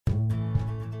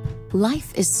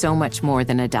Life is so much more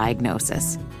than a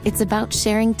diagnosis. It's about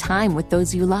sharing time with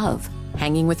those you love,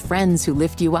 hanging with friends who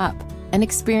lift you up, and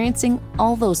experiencing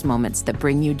all those moments that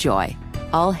bring you joy.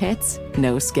 All hits,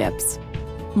 no skips.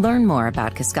 Learn more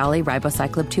about Kisqali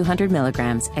Ribociclib 200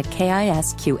 milligrams at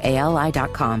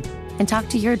KISQALI.com and talk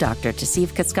to your doctor to see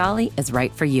if Kisqali is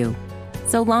right for you.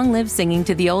 So long live singing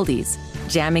to the oldies,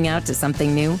 jamming out to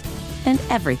something new, and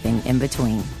everything in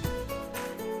between.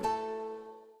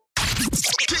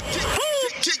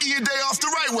 Kicking your day off the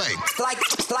right way.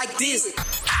 Like this.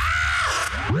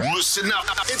 Listen up.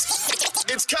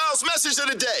 It's Kyle's message of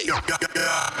the day. You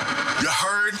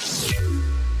heard?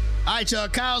 All right, y'all.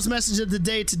 Kyle's message of the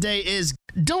day today is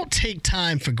don't take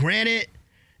time for granted.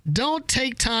 Don't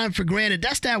take time for granted.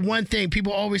 That's that one thing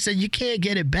people always say, you can't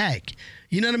get it back.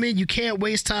 You know what I mean? You can't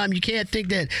waste time. You can't think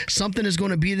that something is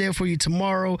going to be there for you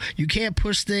tomorrow. You can't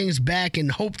push things back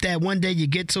and hope that one day you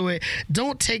get to it.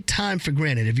 Don't take time for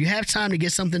granted. If you have time to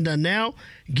get something done now,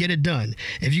 get it done.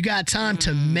 If you got time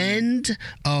to mend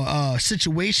a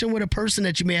situation with a person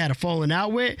that you may have a falling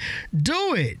out with,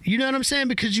 do it. You know what I'm saying?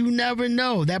 Because you never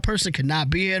know. That person could not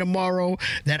be here tomorrow.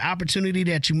 That opportunity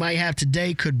that you might have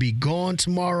today could be gone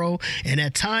tomorrow. And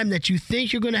that time that you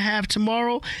think you're going to have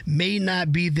tomorrow may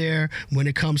not be there when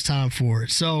it comes time for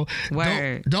it. So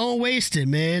don't waste it,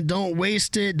 man. Don't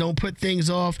waste it. Don't put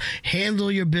things off.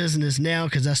 Handle your business now,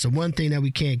 because that's the one thing that we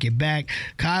can't get back.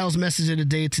 Kyle's message of the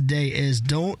day today is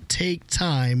don't take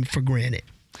time for granted.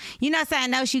 You know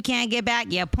something else you can't get back?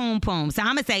 Yeah, poom poom. So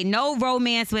I'm going to say no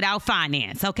romance without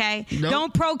finance, okay? Nope.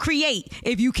 Don't procreate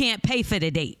if you can't pay for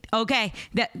the date, okay?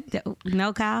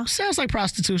 No, Kyle? Sounds like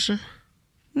prostitution.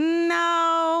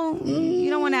 No, you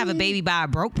don't want to have a baby by a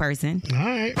broke person. All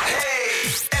right.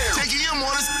 Taking your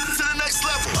mornings to the next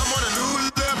level. I'm on a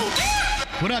new level.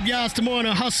 What up, y'all? It's the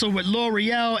Morning Hustle with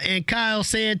L'Oreal and Kyle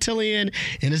Santillian.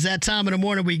 And it's that time of the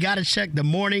morning we got to check the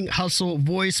Morning Hustle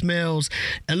voicemails.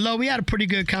 And Lo, we had a pretty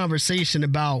good conversation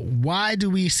about why do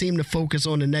we seem to focus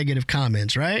on the negative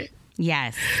comments, right?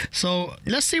 Yes. So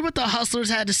let's see what the hustlers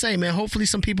had to say, man. Hopefully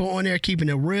some people on there keeping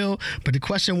it real. But the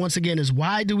question once again is,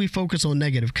 why do we focus on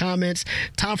negative comments?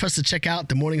 Time for us to check out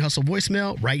the Morning Hustle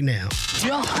voicemail right now.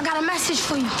 Yo, I got a message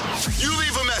for you. You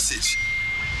leave a message.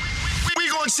 We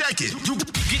gonna check it. You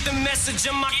get the message,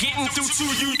 am I getting through to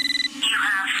you? You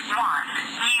have one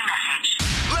new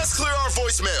message. Let's clear our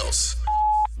voicemails.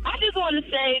 I just want to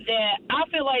say that I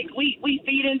feel like we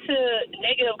feed into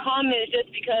negative comments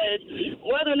just because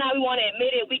whether or not we want to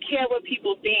admit it, we care what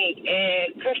people think.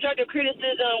 And constructive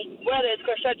criticism, whether it's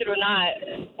constructive or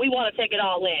not, we want to take it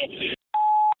all in.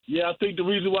 Yeah, I think the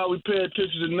reason why we pay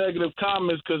attention to negative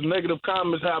comments because negative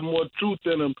comments have more truth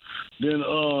in them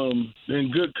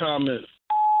than good comments.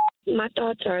 My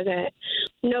thoughts are that,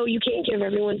 no, you can't give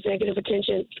everyone's negative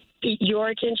attention your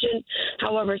attention.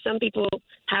 However, some people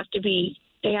have to be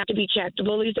checked. The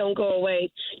bullies don't go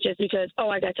away just because,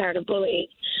 I got tired of bullying.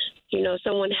 You know,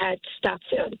 someone had to stop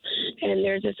them. And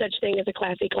there's a such thing as a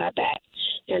classy clap back.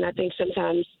 And I think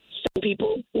sometimes some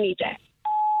people need that.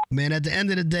 Man, at the end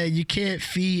of the day, you can't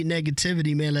feed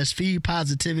negativity, man. Let's feed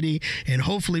positivity, and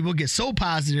hopefully we'll get so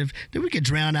positive that we can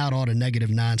drown out all the negative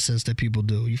nonsense that people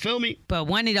do. You feel me? But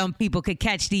one of them people could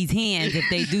catch these hands if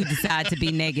they do decide to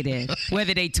be negative,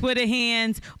 whether they Twitter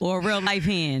hands or real life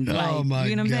hands. Oh, my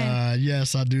you know what I'm God. saying?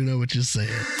 Yes, I do know what you're saying.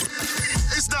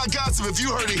 It's not gossip if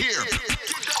you heard it here.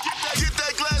 Get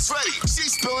that glass ready.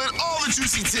 She's spilling all the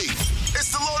juicy tea.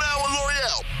 It's the Lowdown with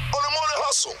L'Oreal on the Morning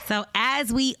Hustle. So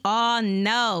as we all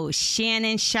know,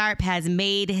 Shannon Sharp has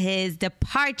made his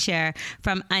departure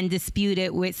from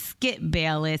Undisputed with Skip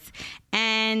Bayless.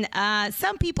 And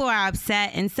some people are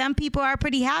upset and some people are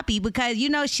pretty happy because, you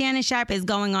know, Shannon Sharp is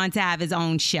going on to have his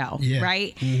own show,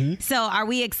 right? Mm-hmm. So are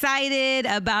we excited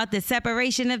about the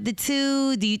separation of the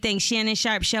two? Do you think Shannon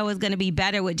Sharp's show is going to be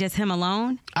better with just him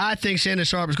alone? I think Shannon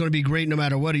Sharp is going to be great no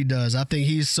matter what he does. I think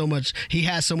he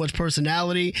has so much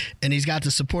personality and he's got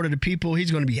the support of the people.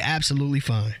 He's going to be absolutely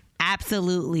fine.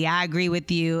 Absolutely. I agree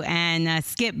with you. And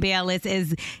Skip Bayless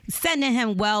is sending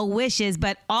him well wishes,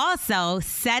 but also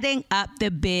setting up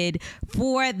the bid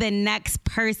for the next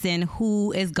person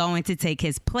who is going to take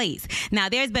his place. Now,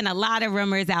 there's been a lot of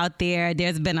rumors out there.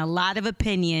 There's been a lot of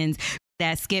opinions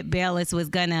that Skip Bayless was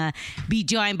going to be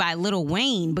joined by Lil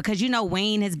Wayne because, you know,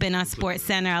 Wayne has been on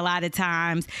SportsCenter a lot of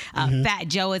times. Fat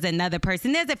Joe is another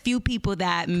person. There's a few people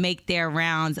that make their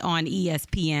rounds on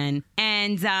ESPN.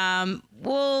 And,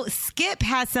 Skip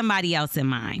has somebody else in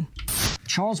mind.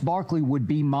 Charles Barkley would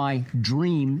be my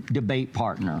dream debate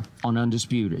partner on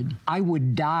Undisputed. I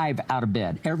would dive out of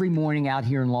bed every morning out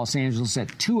here in Los Angeles at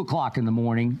 2 o'clock in the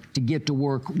morning to get to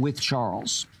work with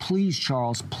Charles. Please,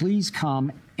 Charles, please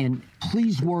come and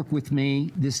please work with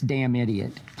me, this damn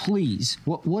idiot. Please.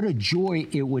 What a joy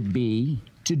it would be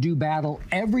to do battle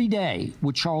every day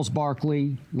with Charles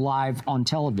Barkley live on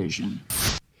television.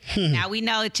 Now we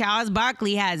know Charles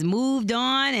Barkley has moved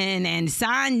on and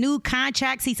signed new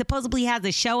contracts. He supposedly has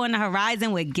a show on the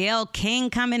horizon with Gayle King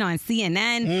coming on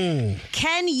CNN.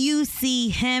 Can you see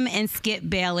him and Skip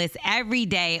Bayless every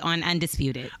day on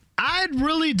Undisputed? I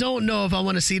really don't know if I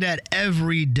want to see that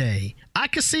every day. I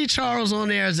could see Charles on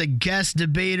there as a guest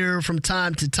debater from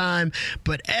time to time,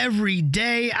 but every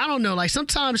day, I don't know. Like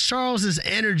sometimes Charles's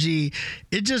energy,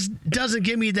 it just doesn't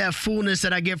give me that fullness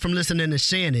that I get from listening to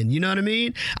Shannon. You know what I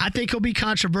mean? I think he'll be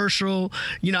controversial.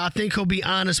 You know, I think he'll be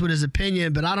honest with his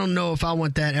opinion, but I don't know if I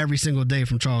want that every single day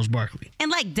from Charles Barkley.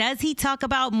 And like, does he talk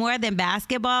about more than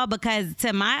basketball? Because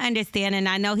to my understanding,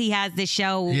 I know he has this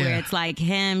show where it's like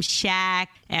him, Shaq,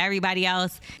 everybody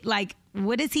else. Like,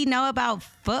 what does he know about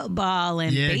football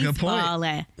and baseball?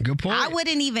 Good point. I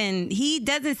wouldn't even, he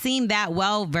doesn't seem that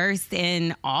well versed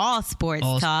in all sports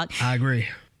talk. I agree.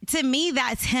 To me,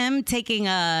 that's him taking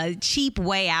a cheap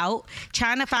way out,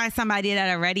 trying to find somebody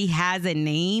that already has a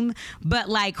name, but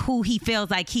like who he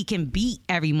feels like he can beat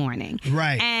every morning.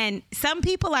 Right. And some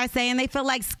people are saying they feel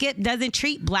like Skip doesn't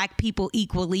treat black people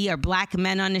equally or black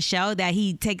men on the show, that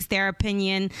he takes their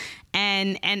opinion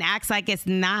and acts like it's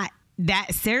not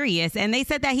that serious. And they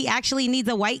said that he actually needs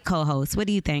a white co-host. What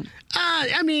do you think?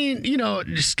 I mean, you know,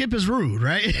 Skip is rude,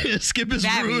 right? Skip is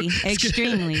very rude.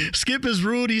 Extremely. Skip is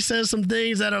rude. He says some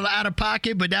things that are out of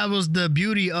pocket, but that was the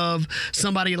beauty of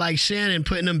somebody like Shannon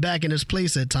putting him back in his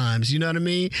place at times. You know what I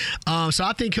mean? So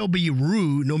I think he'll be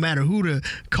rude no matter who the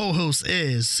co-host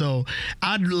is. So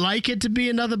I'd like it to be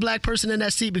another black person in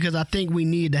that seat because I think we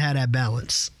need to have that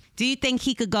balance. Do you think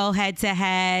he could go head to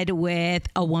head with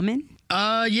a woman?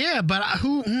 Yeah, but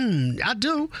I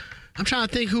do. I'm trying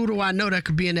to think, who do I know that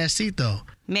could be in that seat, though?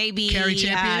 Maybe Carrie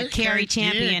Champion. Carrie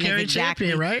Champion. Yeah, Carrie exactly.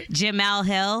 Champion, right? Jamel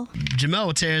Hill. Jamel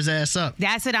will tear his ass up.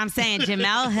 That's what I'm saying.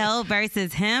 Jamel Hill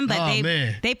versus him, but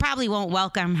they probably won't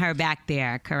welcome her back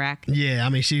there, correct? Yeah, I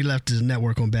mean, she left his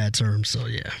network on bad terms, so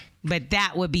yeah. But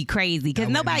that would be crazy because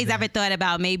nobody's ever thought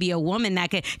about maybe a woman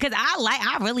that could. Because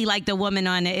I really like the woman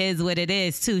on the Is What It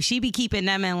Is too. She be keeping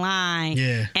them in line,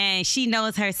 and she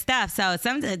knows her stuff. So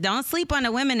don't sleep on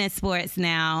the women in sports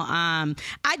now.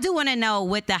 I do want to know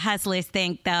what the hustlers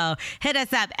think though. Hit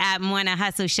us up at Morning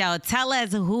Hustle Show. Tell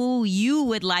us who you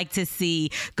would like to see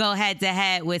go head to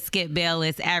head with Skip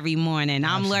Bayless every morning.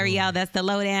 I'm L'Oreal. That's the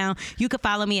lowdown. You can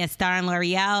follow me at Starring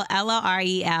L'Oreal,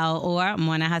 LOREL, or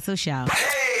Morning Hustle Show.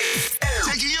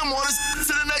 Taking your mornings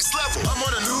to the next level. I'm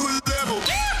on a new level.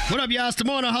 What up, y'all? It's the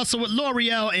Morning Hustle with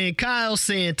L'Oreal and Kyle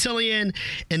Santillian.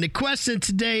 And the question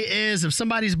today is, if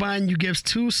somebody's buying you gifts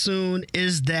too soon,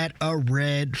 is that a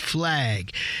red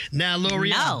flag? Now,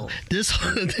 L'Oreal,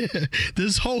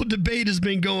 this whole debate has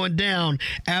been going down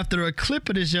after a clip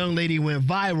of this young lady went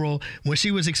viral when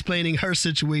she was explaining her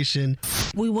situation.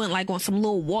 We went like on some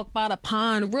little walk by the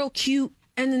pond, real cute.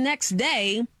 And the next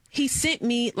day, he sent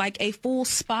me like a full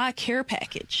spa care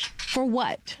package. For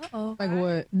what? Like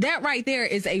what? That right there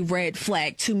is a red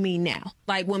flag to me now.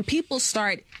 Like when people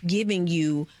start giving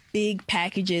you big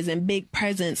packages and big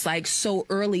presents like so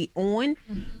early on,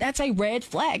 that's a red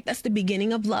flag. That's the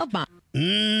beginning of love bomb.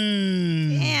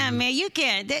 Yeah, man, you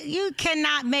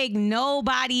cannot make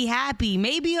nobody happy.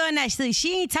 Maybe on that, she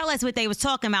didn't tell us what they was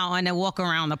talking about on the walk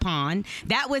around the pond.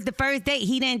 That was the first date.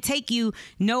 He didn't take you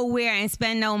nowhere and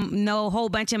spend no whole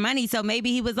bunch of money. So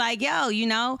maybe he was like, yo, you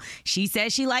know, she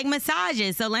said she like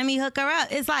massages, so let me hook her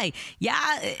up. It's like,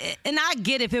 yeah, and I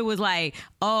get if it was like,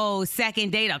 oh,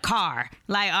 second date, a car.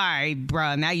 Like, all right,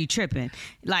 bro, now you tripping.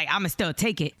 Like, I'ma still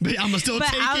take it. I'ma still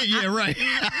take it? Yeah, right.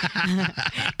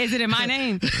 Is it in my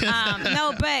name?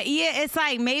 No, but yeah, it's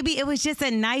like maybe it was just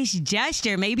a nice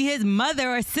gesture. Maybe his mother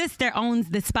or sister owns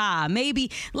the spa.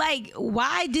 Maybe, like,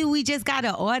 why do we just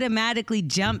gotta automatically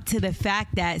jump to the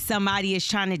fact that somebody is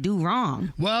trying to do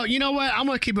wrong? Well, you know what? I'm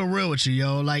gonna keep it real with you,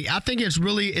 yo. Like, I think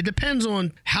it depends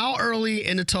on how early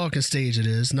in the talking stage it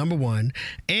is, number one,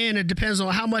 and it depends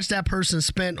on how much that person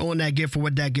spent on that gift or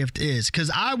what that gift is.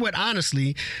 Because I would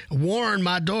honestly warn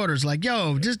my daughters, like,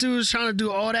 yo, this dude is trying to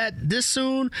do all that this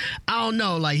soon. I don't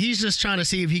know. Like, he's just trying to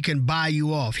see if he can and buy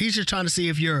you off. He's just trying to see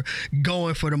if you're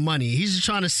going for the money. He's just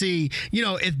trying to see,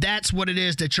 if that's what it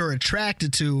is that you're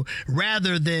attracted to,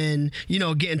 rather than,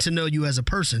 getting to know you as a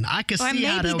person. I can see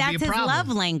how that would be a problem. Maybe that's his love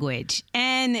language.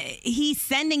 And he's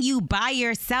sending you by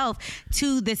yourself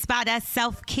to the spot. That's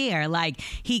self-care. Like,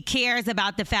 he cares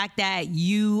about the fact that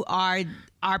you are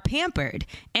pampered.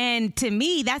 And to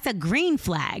me, that's a green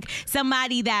flag.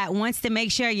 Somebody that wants to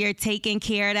make sure you're taken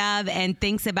care of and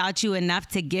thinks about you enough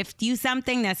to gift you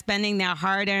something, that's spending their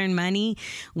hard-earned money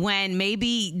when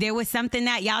maybe there was something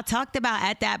that y'all talked about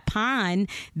at that pond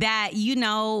that,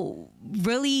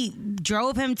 really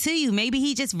drove him to you. Maybe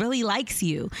he just really likes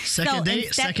you. Second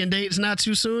date's not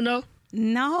too soon, though?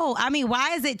 No. I mean,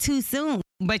 why is it too soon?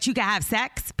 But you can have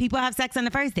sex. People have sex on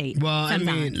the first date. Well, sometimes.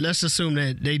 I mean, let's assume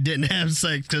that they didn't have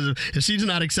sex, because if she's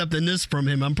not accepting this from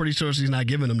him, I'm pretty sure she's not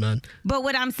giving him none. But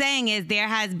what I'm saying is there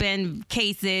has been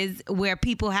cases where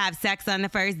people have sex on the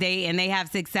first date and they have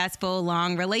successful,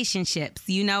 long relationships.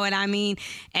 You know what I mean?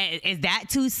 Is that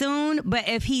too soon? But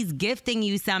if he's gifting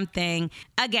you something,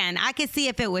 again, I could see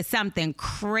if it was something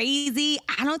crazy.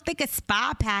 I don't think a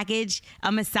spa package,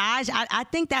 a massage, I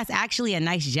think that's actually a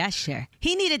nice gesture.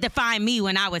 He needed to find me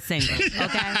when I was single,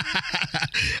 okay?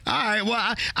 All right,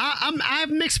 well, I have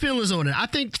mixed feelings on it. I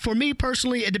think for me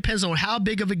personally, it depends on how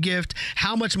big of a gift,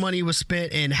 how much money was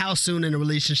spent, and how soon in the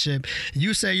relationship.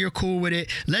 You say you're cool with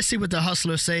it. Let's see what the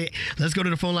hustlers say. Let's go to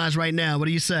the phone lines right now. What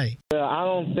do you say? I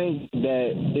don't think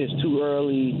that it's too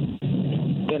early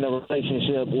in a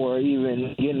relationship or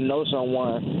even getting to know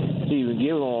someone to even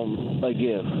give them a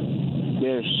gift.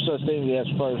 There's such thing as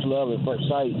first love at first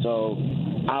sight, so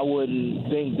I wouldn't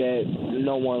think that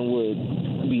no one would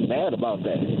be mad about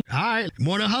that. All right.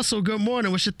 Morning Hustle, good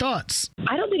morning. What's your thoughts?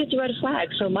 I don't think it's a red flag.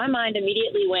 So my mind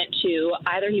immediately went to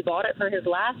either he bought it for his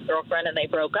last girlfriend and they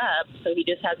broke up, so he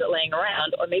just has it laying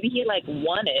around, or maybe he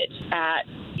won it at,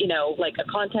 a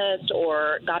contest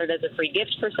or got it as a free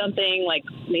gift for something. Like,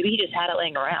 maybe he just had it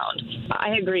laying around.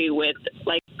 I agree with,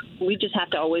 we just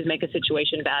have to always make a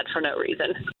situation bad for no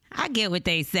reason. I get what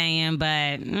they saying, but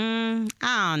I don't know.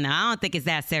 I don't think it's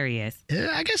that serious.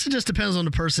 Yeah, I guess it just depends on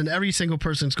the person. Every single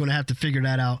person's going to have to figure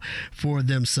that out for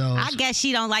themselves. I guess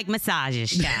she don't like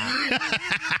massages, child.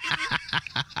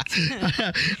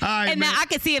 All right, and now I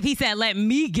can see if he said, let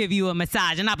me give you a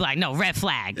massage, and I'd be like, no, red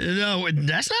flag. No,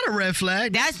 that's not a red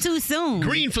flag. That's too soon.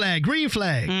 Green flag. You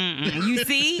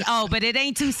see? Oh, but it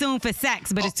ain't too soon for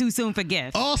sex, but it's too soon for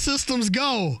gifts. All systems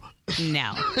go.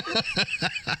 No. All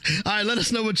right, let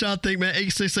us know what y'all think, man.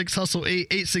 866-HUSTLE-8,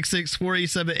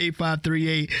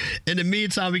 866-487-8538. In the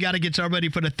meantime, we got to get y'all ready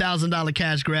for the $1,000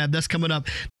 cash grab. That's coming up.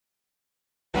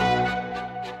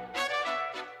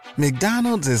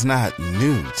 McDonald's is not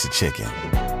new to chicken.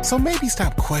 So maybe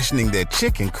stop questioning their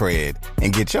chicken cred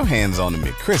and get your hands on the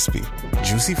McCrispy.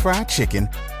 Juicy fried chicken,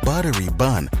 buttery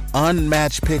bun,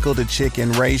 unmatched pickle to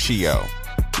chicken ratio.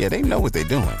 Yeah, they know what they're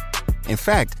doing. In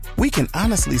fact, we can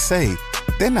honestly say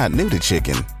they're not new to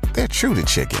chicken. They're true to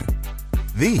chicken.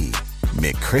 The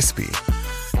McCrispy.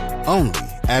 Only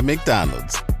at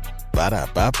McDonald's.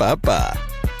 Ba-da-ba-ba-ba.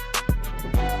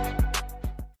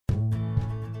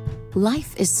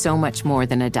 Life is so much more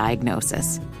than a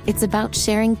diagnosis. It's about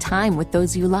sharing time with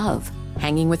those you love,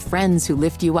 hanging with friends who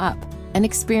lift you up, and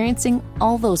experiencing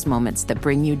all those moments that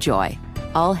bring you joy.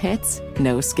 All hits,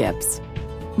 no skips.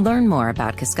 Learn more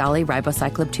about Kisqali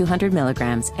Ribociclib 200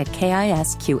 milligrams at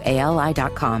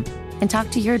KISQALI.com and talk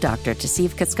to your doctor to see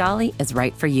if Kisqali is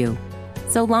right for you.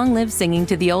 So long live singing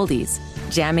to the oldies,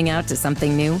 jamming out to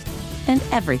something new, and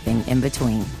everything in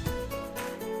between.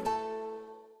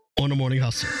 On the Morning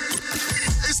Hustle.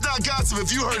 It's not gossip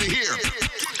if you heard it here.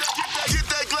 Get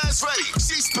that glass ready.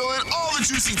 She's spilling all the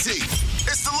juicy tea.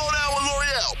 It's the Lowdown with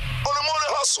L'Oreal on the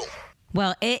Morning Hustle.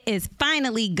 Well, it is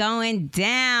finally going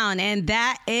down, and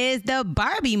that is the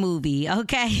Barbie movie,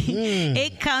 okay?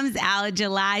 It comes out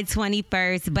July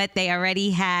 21st, but they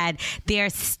already had their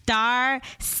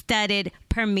star-studded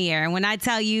premiere. When I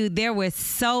tell you there were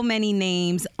so many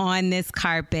names on this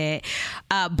carpet,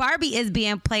 Barbie is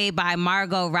being played by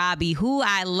Margot Robbie, who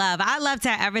I love. I loved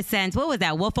her ever since, what was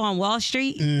that, Wolf on Wall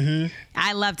Street? Mm-hmm.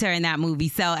 I loved her in that movie.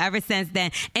 So ever since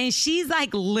then, and she's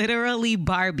like literally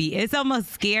Barbie. It's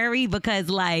almost scary because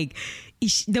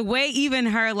the way even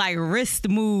her wrist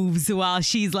moves while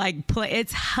she's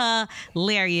it's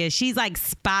hilarious. She's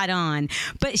spot on.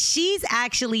 But she's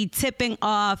actually tipping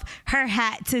off her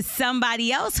hat to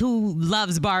somebody else who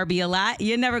loves Barbie a lot.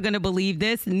 You're never going to believe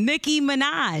this. Nicki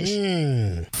Minaj.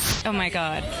 Oh my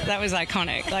God, that was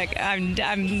iconic. Like, I'm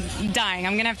dying.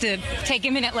 I'm gonna have to take a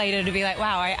minute later to be like,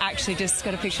 wow, I actually just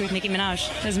got a picture with Nicki Minaj.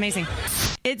 That was amazing.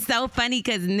 It's so funny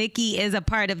because Nicki is a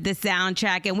part of the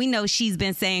soundtrack, and we know she's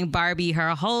been saying Barbie her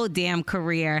whole damn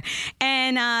career.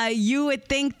 And you would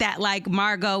think that like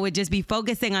Margot would just be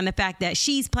focusing on the fact that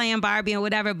she's playing Barbie and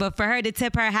whatever, but for her to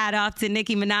tip her hat off to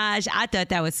Nicki Minaj, I thought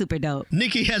that was super dope.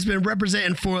 Nicki has been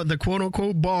representing for the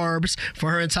quote-unquote Barbs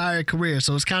for her entire career,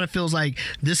 so it kind of feels like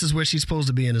this is where she's supposed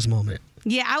to be in this moment.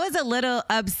 Yeah, I was a little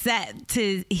upset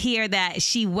to hear that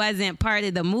she wasn't part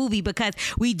of the movie because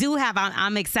we do have,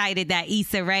 I'm excited that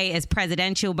Issa Rae is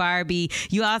presidential Barbie.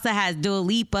 You also have Dua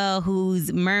Lipa,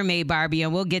 who's mermaid Barbie,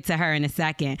 and we'll get to her in a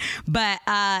second. But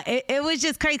it was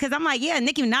just crazy because I'm like, yeah,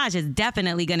 Nicki Minaj is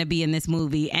definitely going to be in this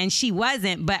movie. And she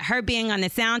wasn't, but her being on the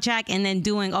soundtrack and then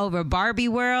doing over Barbie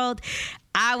World,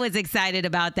 I was excited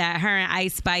about that. Her and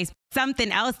Ice Spice.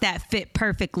 Something else that fit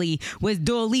perfectly was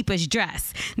Dua Lipa's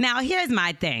dress. Now, here's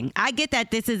my thing. I get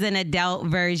that this is an adult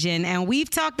version, and we've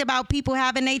talked about people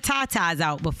having their tatas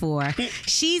out before.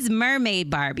 She's mermaid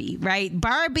Barbie, right?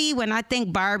 Barbie, when I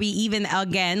think Barbie, even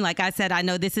again, like I said, I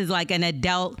know this is like an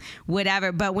adult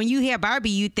whatever, but when you hear Barbie,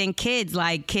 you think kids.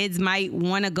 Like, kids might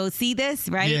want to go see this,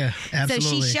 right? Yeah, absolutely.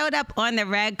 So she showed up on the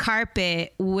red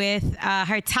carpet with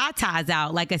her tatas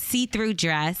out, like a see-through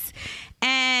dress.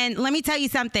 And let me tell you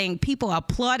something. People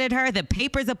applauded her. The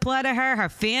papers applauded her. Her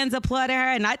fans applauded her.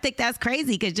 And I think that's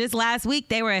crazy because just last week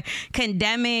they were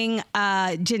condemning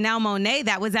Janelle Monáe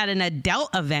that was at an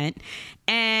adult event.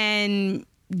 And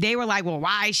they were like, well,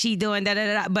 why is she doing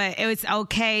da-da-da-da? But it's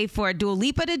okay for Dua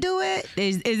Lipa to do it?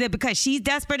 Is it because she's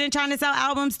desperate and trying to sell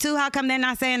albums too? How come they're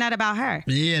not saying that about her?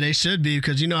 Yeah, they should be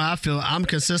because, I feel I'm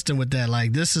consistent with that.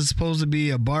 Like, this is supposed to be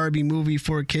a Barbie movie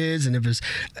for kids, and if it's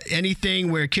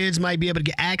anything where kids might be able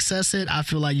to access it, I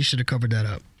feel like you should have covered that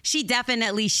up. She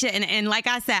definitely shouldn't. And like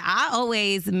I said, I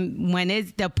always, when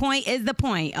it's the point is the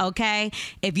point, okay?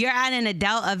 If you're at an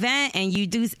adult event and you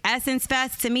do Essence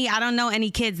Fest, to me, I don't know any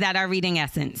kids that are reading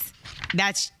Essence.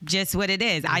 That's just what it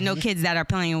is. I know kids that are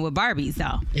playing with Barbies,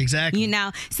 though. Exactly.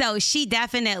 So she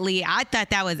definitely, I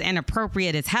thought that was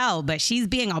inappropriate as hell, but she's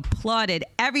being applauded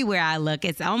everywhere I look.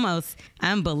 It's almost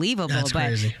unbelievable. That's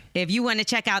crazy. If you want to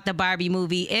check out the Barbie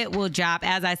movie, it will drop,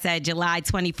 as I said, July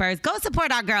 21st. Go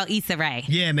support our girl, Issa Rae.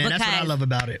 Yeah, man, that's what I love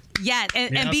about it. Yeah,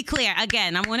 and be clear.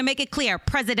 Again, I want to make it clear.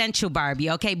 Presidential Barbie,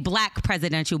 okay? Black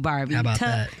presidential Barbie. How about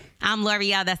that? I'm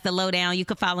L'Oreal. That's the lowdown. You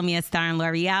can follow me at Star and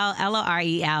L'Oreal,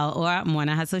 L-O-R-E-L, or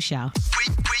Morning Hustle Show. Where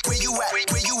you at? Where you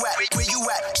at? Where you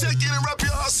at? Check in and rep your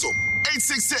hustle.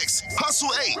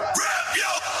 866-HUSTLE-8. Rep your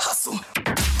hustle.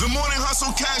 The Morning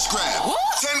Hustle Cash Grab.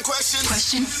 10 questions.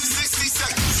 60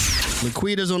 seconds.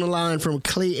 Laquita's on the line from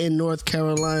Clayton, North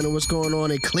Carolina. What's going on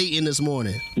in Clayton this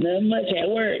morning? Not much at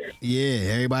work.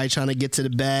 Yeah, everybody trying to get to the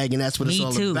bag, and that's what it's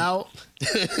all about.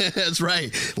 That's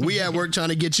right. We at work trying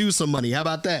to get you some money. How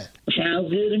about that? Sounds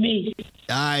good to me.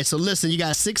 All right, so listen, you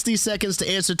got 60 seconds to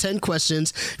answer 10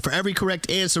 questions. For every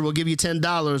correct answer, we'll give you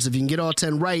 $10. If you can get all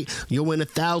 10 right, you'll win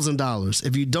 $1,000.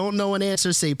 If you don't know an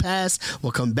answer, say pass.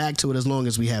 We'll come back to it as long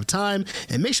as we have time.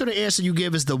 And make sure the answer you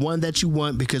give is the one that you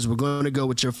want because we're going to go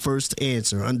with your first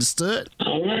answer. Understood?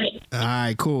 All right. All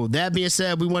right, cool. That being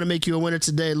said, we want to make you a winner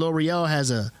today. L'Oreal has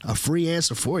a free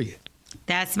answer for you.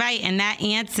 That's right, and that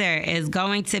answer is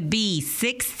going to be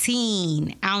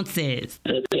 16 ounces.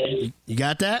 Okay. You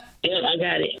got that? Yeah, I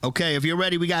got it. Okay, if you're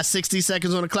ready, we got 60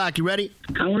 seconds on the clock. You ready?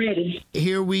 I'm ready.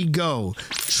 Here we go.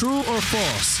 True or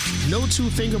false? No two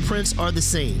fingerprints are the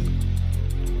same.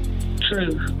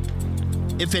 True.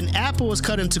 If an apple is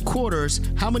cut into quarters,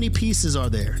 how many pieces are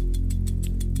there?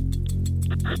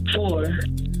 4.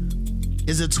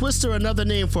 Is a twister another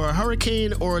name for a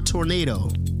hurricane or a tornado?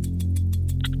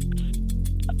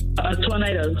 A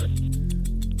tornado.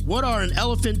 What are an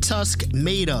elephant tusk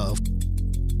made of?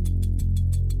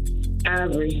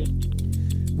 Ivory.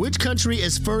 Which country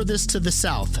is furthest to the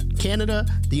south? Canada,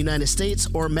 the United States,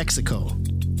 or Mexico?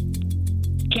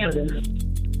 Canada.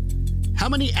 How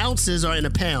many ounces are in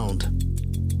a pound?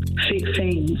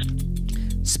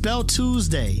 16. Spell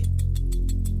Tuesday.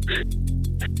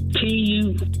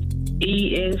 Tuesday.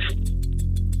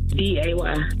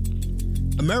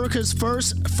 America's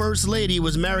first lady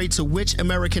was married to which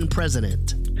American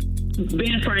president?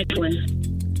 Ben Franklin.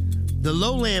 The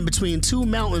lowland between two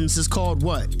mountains is called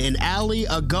what? An alley,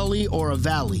 a gully, or a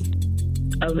valley?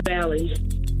 A valley.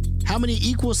 How many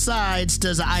equal sides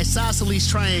does an isosceles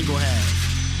triangle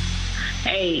have?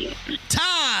 8.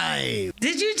 Time!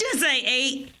 Did you just say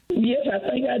 8? Yes, I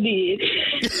think I did.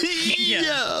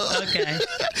 Yeah. Okay.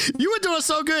 You were doing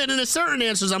so good, and in certain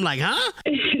answers, I'm like, huh?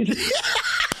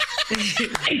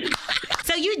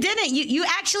 So you didn't. You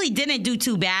actually didn't do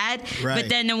too bad. Right. But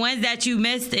then the ones that you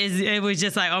missed it was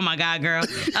just like, oh my God, girl.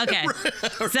 Okay.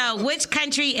 So which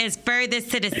country is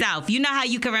furthest to the south? You know how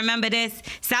you can remember this?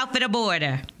 South of the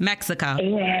border, Mexico.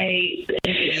 Right.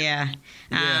 Yeah.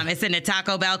 It's in the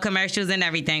Taco Bell commercials and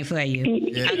everything for you.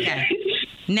 Yeah. Okay.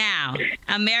 Now,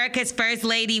 America's first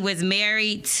lady was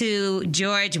married to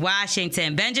George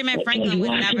Washington. Benjamin Franklin was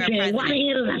never a president. Why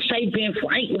did I say Ben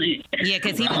Franklin? Yeah,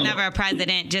 because he was never a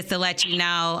president, just to let you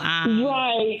know.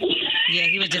 Right. Yeah,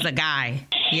 he was just a guy.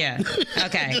 Yeah.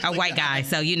 Okay, a white guy.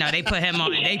 So, they put him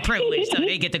on. They privileged, so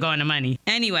they get to go on the money.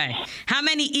 Anyway, how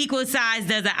many equal sides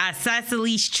does an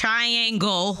isosceles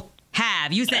triangle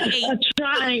have? You said 8. A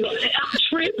triangle. I'm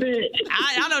tripping.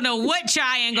 I don't know what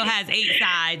triangle has 8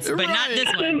 sides, but not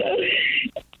this one.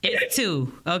 It's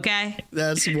 2, okay?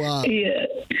 That's wild. Yeah.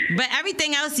 But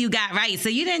everything else you got right, so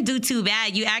you didn't do too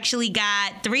bad. You actually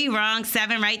got 3 wrong,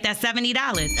 7 right. That's $70.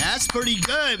 That's pretty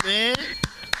good, man.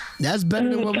 That's better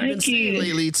than what we've been seeing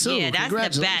lately, too. Yeah,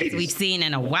 that's the best we've seen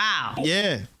in a while.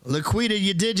 Yeah. Laquita,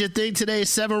 you did your thing today.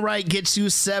 7 right gets you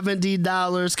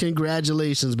 $70.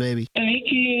 Congratulations, baby. Thank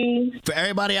you. For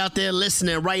everybody out there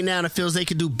listening right now that feels they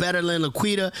could do better than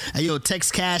Laquita,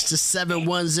 text cash to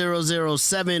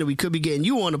 71007, and we could be getting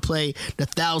you on to play the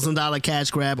 $1,000 cash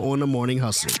grab on the Morning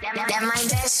Hustle. That's my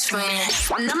best friend.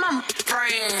 That's my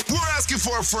friend. We're asking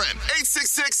for a friend.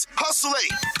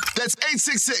 866-HUSTLE-8. That's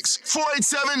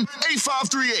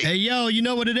 866-487-8538. Hey, yo, you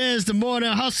know what it is? The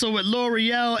Morning Hustle with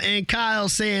L'Oreal and Kyle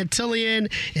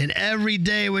Santillian. And every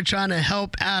day we're trying to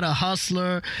help out a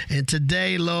hustler. And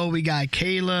today, Lo, we got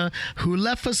Kayla, who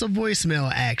left us a voicemail,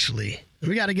 actually.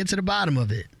 We got to get to the bottom of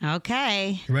it.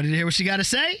 Okay. Ready to hear what she got to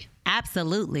say?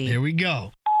 Absolutely. Here we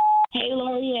go. Hey,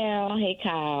 L'Oreal. Hey,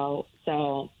 Kyle.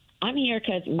 So I'm here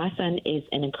because my son is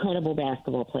an incredible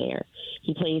basketball player.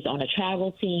 He plays on a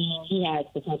travel team. He has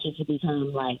potential to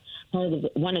become one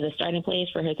of the starting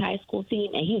players for his high school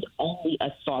team, and he's only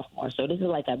a sophomore. So this is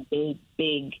like a big,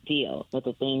 big deal. But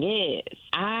the thing is,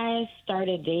 I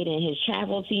started dating his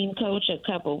travel team coach a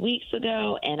couple weeks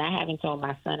ago, and I haven't told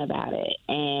my son about it.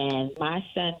 And my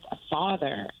son's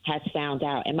father has found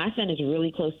out, and my son is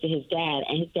really close to his dad,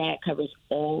 and his dad covers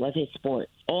all of his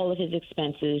sports, all of his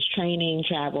expenses, training,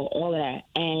 travel, all of that.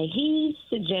 And he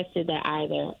suggested that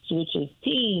either switches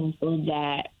teams or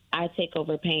that I take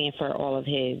over paying for all of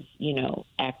his,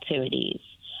 activities.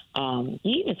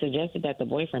 He even suggested that the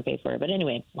boyfriend pay for it. But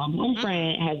anyway, my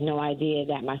boyfriend has no idea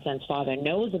that my son's father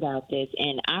knows about this.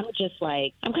 And I'm just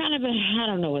like, I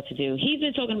don't know what to do. He's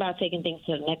been talking about taking things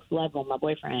to the next level, my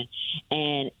boyfriend.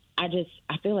 And I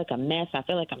feel like a mess. I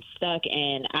feel like I'm stuck.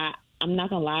 And I'm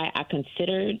not going to lie, I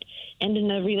considered ending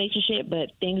the relationship,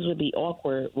 but things would be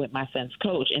awkward with my son's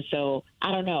coach. And so,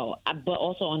 I don't know. But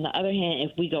also, on the other hand,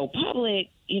 if we go public,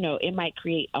 it might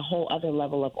create a whole other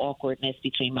level of awkwardness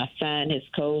between my son, his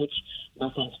coach,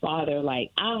 my son's father. I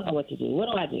don't know what to do. What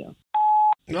do I do?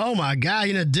 Oh, my God.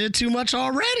 You did too much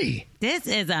already. This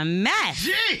is a mess.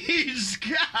 Jeez,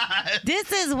 God.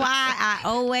 This is why I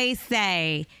always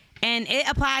say, and it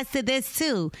applies to this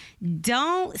too,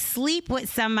 don't sleep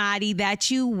with somebody that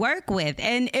you work with.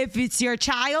 And if it's your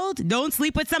child, don't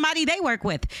sleep with somebody they work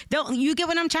with. Don't you get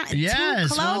what I'm trying? Yes.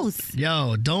 Too close.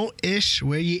 Yo, don't ish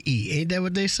where you eat. Ain't that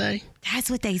what they say? That's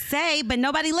what they say, but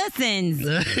nobody listens.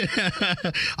 All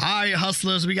right,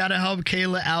 hustlers, we got to help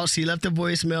Kayla out. She left a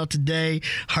voicemail today.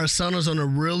 Her son is on a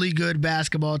really good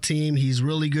basketball team. He's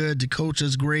really good. The coach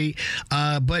is great.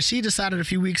 But she decided a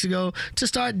few weeks ago to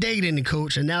start dating the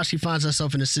coach, and now she finds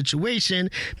herself in a situation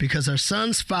because her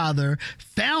son's father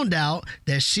found out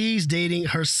that she's dating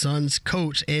her son's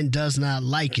coach and does not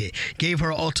like it. Gave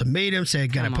her an ultimatum,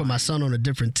 said, gotta put my son on a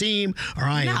different team or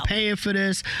I ain't paying for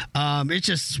this. It's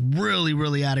just really,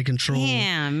 really out of control.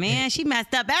 Damn, man, she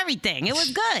messed up everything. It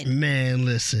was good. Man,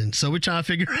 listen. So we're trying to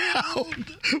figure out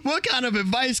what kind of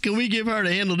advice can we give her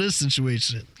to handle this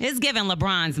situation. It's giving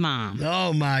LeBron's mom.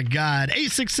 Oh, my God.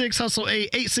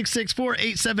 866-HUSTLE-8,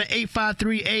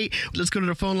 866-487-8538. Let's go to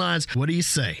the phone lines. What do you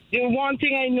say? The one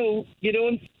thing I know, you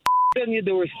don't on your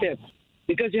doorstep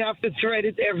because you have to thread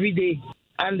it every day.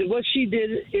 And what she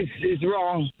did is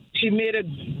wrong. She made a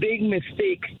big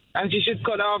mistake, and she should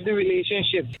cut off the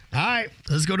relationship. All right,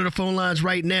 let's go to the phone lines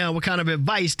right now. What kind of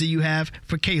advice do you have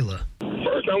for Kayla?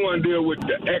 First, I want to deal with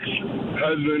the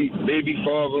ex-husband, baby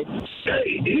father.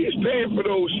 Hey, he's paying for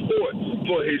those sports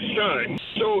for his son,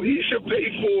 so he should pay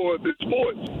for the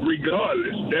sports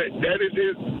regardless. That is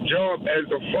his job as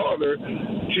a father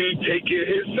to take care of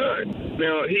his son.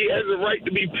 Now, he has a right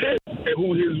to be pissed at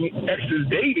who his ex is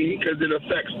dating because it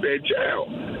affects their child.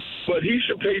 but he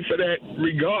should pay for that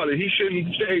regardless. He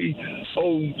shouldn't say,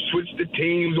 oh, switch the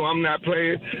teams or I'm not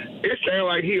playing. It sounds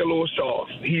like he a little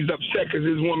soft. He's upset because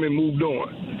his woman moved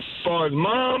on. As far as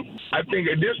mom, I think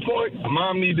at this point,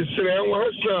 mom needs to sit down with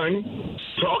her son,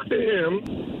 talk to him,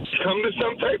 come to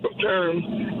some type of terms,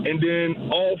 and then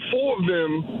all four of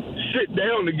them sit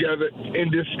down together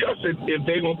and discuss it if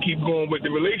they're going to keep going with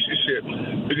the relationship.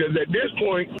 Because at this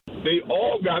point, they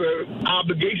all got an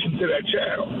obligation to that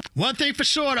child. One thing for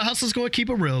sure, the hustle's going to keep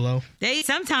it real, though.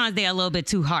 Sometimes they're a little bit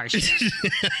too harsh.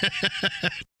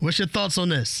 What's your thoughts on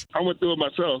this? I went through it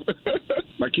myself.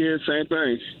 My kids, same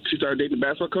thing. She started dating the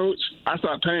basketball coach. I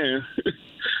stopped paying,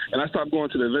 and I stopped going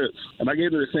to the events. And I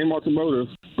gave her the same automotive,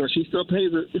 but she still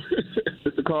pays it.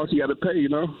 It's the cost you got to pay, you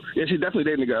know? Yeah, she's definitely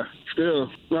dating the guy.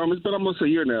 Still. It's been almost a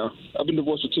year now. I've been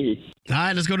divorced for 2 years. All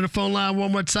right, let's go to the phone line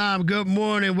one more time. Good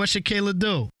morning. What should Kayla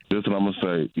do? This is what I'm going to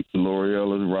say.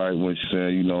 L'Oreal is right when she's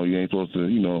saying, you ain't supposed to,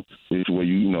 it's where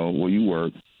where you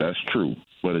work. That's true.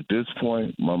 But at this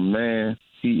point, my man,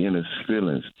 he in his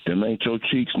feelings. Them ain't your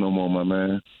cheeks no more, my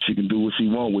man. She can do what she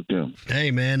want with them.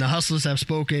 Hey, man, the hustlers have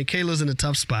spoken. Kayla's in a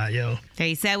tough spot, yo.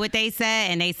 They said what they said,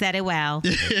 and they said it well.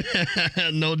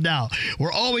 No doubt.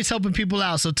 We're always helping people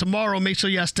out. So tomorrow, make sure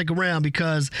y'all stick around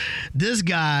because this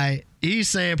guy, he's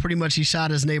saying pretty much he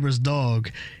shot his neighbor's dog,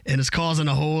 and it's causing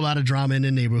a whole lot of drama in the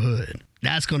neighborhood.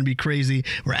 That's going to be crazy.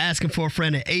 We're asking for a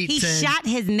friend at 810. He shot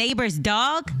his neighbor's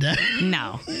dog?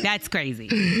 No, that's crazy.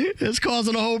 It's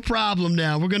causing a whole problem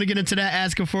now. We're going to get into that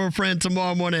asking for a friend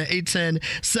tomorrow morning at 810,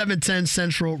 710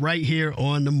 Central right here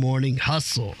on The Morning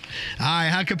Hustle. All right,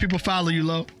 how can people follow you,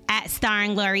 Lo? At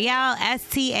Starring L'Oreal,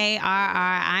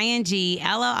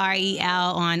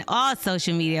 StarringLorel on all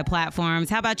social media platforms.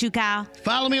 How about you, Kyle?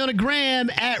 Follow me on the gram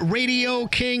at Radio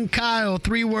King Kyle.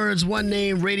 3 words, 1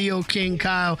 name, Radio King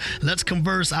Kyle. Let's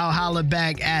converse. I'll holler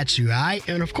back at you, all right?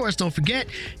 And, of course, don't forget,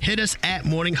 hit us at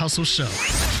Morning Hustle Show.